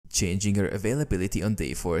Changing your availability on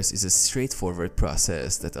Dayforce is a straightforward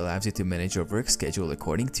process that allows you to manage your work schedule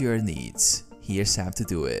according to your needs. Here's how to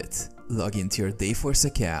do it. Log into your Dayforce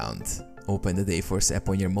account. Open the Dayforce app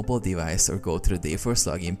on your mobile device or go to the Dayforce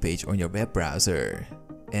login page on your web browser.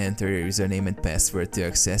 Enter your username and password to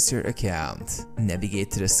access your account.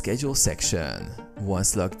 Navigate to the Schedule section.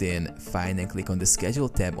 Once logged in, find and click on the Schedule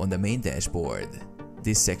tab on the main dashboard.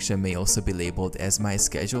 This section may also be labeled as My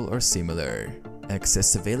Schedule or similar.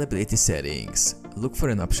 Access Availability Settings. Look for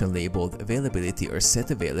an option labeled Availability or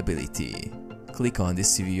Set Availability. Click on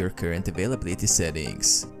this to view your current availability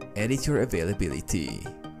settings. Edit your availability.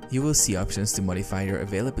 You will see options to modify your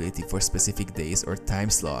availability for specific days or time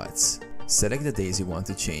slots. Select the days you want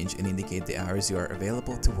to change and indicate the hours you are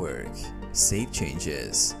available to work. Save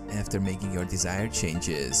changes. After making your desired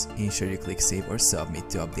changes, ensure you click Save or Submit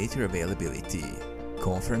to update your availability.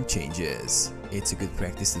 Confirm changes. It's a good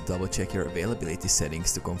practice to double-check your availability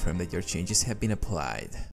settings to confirm that your changes have been applied.